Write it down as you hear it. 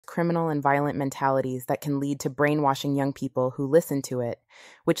criminal and violent mentalities that can lead to brainwashing young people who listen to it,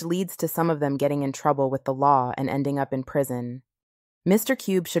 which leads to some of them getting in trouble with the law and ending up in prison. Mr.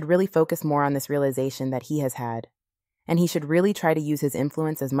 Cube should really focus more on this realization that he has had, and he should really try to use his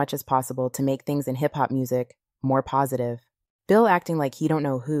influence as much as possible to make things in hip-hop music more positive. Bill acting like he don't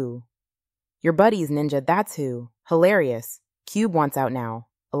know who. Your buddies, Ninja, that's who. Hilarious. Cube wants out now.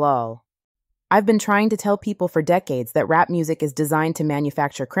 Lol. I've been trying to tell people for decades that rap music is designed to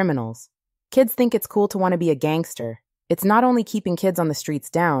manufacture criminals. Kids think it's cool to want to be a gangster. It's not only keeping kids on the streets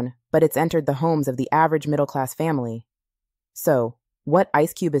down, but it's entered the homes of the average middle-class family. So, what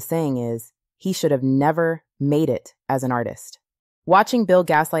Ice Cube is saying is, he should have never made it as an artist. Watching Bill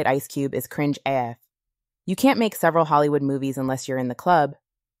gaslight Ice Cube is cringe AF. You can't make several Hollywood movies unless you're in the club.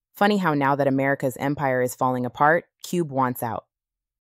 Funny how now that America's empire is falling apart, Cube wants out.